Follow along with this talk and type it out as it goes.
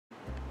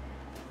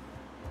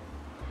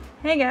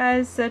Hey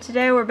guys, so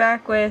today we're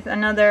back with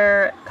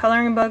another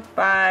coloring book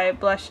by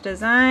Blush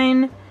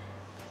Design.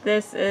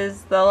 This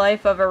is The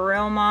Life of a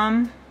Real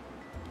Mom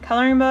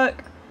coloring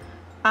book.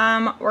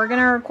 We're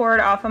gonna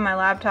record off of my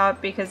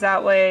laptop because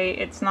that way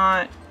it's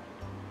not,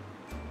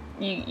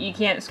 you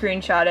can't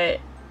screenshot it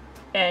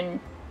and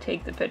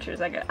take the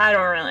pictures. I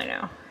don't really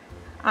know.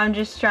 I'm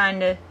just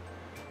trying to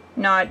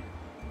not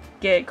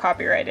get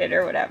copyrighted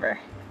or whatever,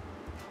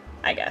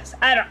 I guess.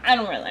 I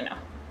don't really know.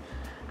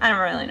 I don't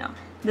really know.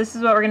 This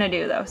is what we're gonna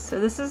do though. So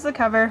this is the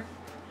cover.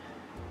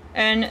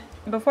 And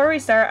before we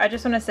start, I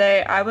just want to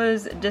say I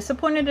was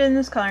disappointed in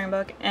this coloring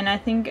book, and I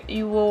think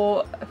you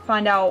will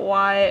find out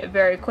why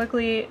very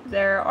quickly.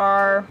 There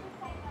are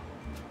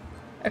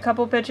a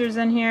couple pictures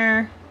in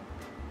here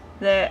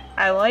that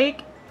I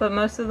like, but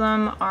most of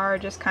them are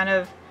just kind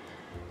of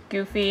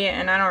goofy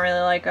and I don't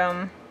really like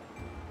them.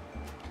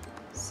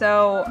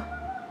 So,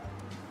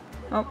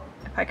 oh,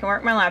 if I can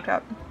work my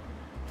laptop.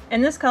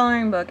 In this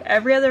coloring book,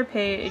 every other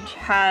page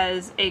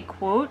has a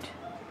quote,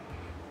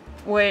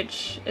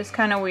 which is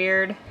kind of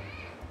weird.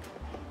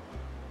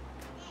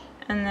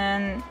 And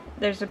then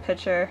there's a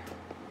picture.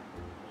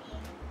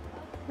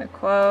 A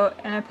quote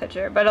and a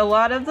picture. But a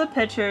lot of the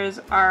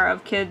pictures are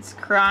of kids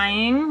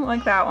crying,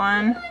 like that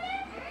one.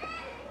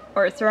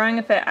 Or throwing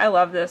a fit. I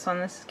love this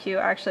one. This is cute.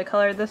 I actually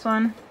colored this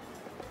one.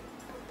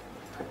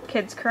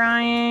 Kids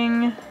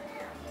crying.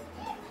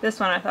 This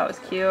one I thought was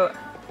cute.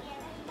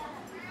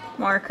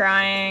 More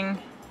crying.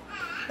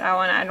 That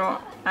one I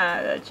don't,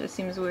 that just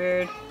seems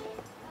weird.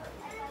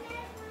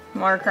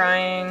 More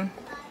crying.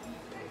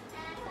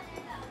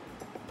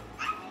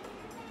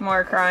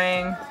 More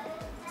crying.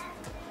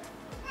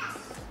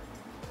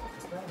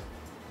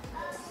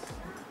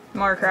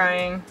 More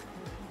crying.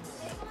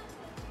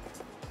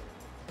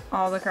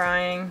 All the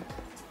crying.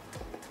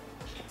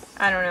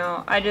 I don't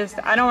know. I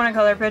don't want to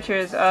color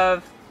pictures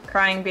of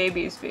crying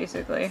babies,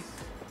 basically.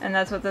 And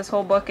that's what this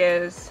whole book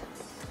is.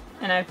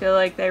 And I feel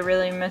like they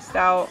really missed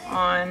out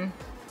on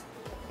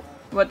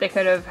what they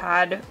could have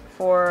had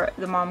for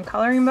the mom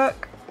coloring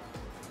book.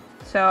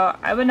 So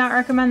I would not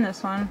recommend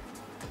this one.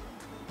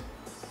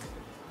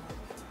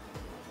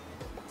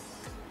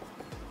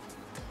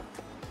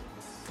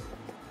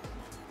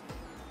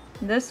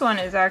 This one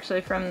is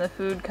actually from the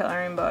food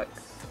coloring book.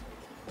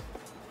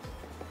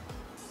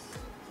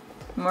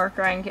 More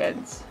crying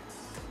kids.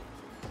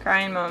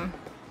 Crying mom.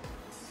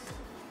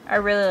 I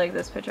really like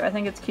this picture. I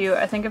think it's cute.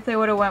 I think if they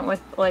would have went with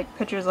like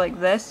pictures like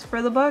this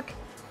for the book,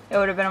 it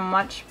would have been a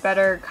much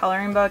better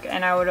coloring book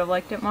and I would have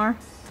liked it more.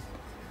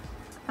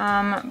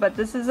 But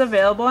this is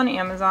available on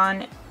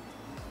Amazon.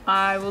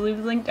 I will leave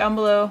the link down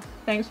below.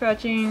 Thanks for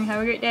watching.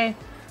 Have a great day.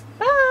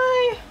 Bye!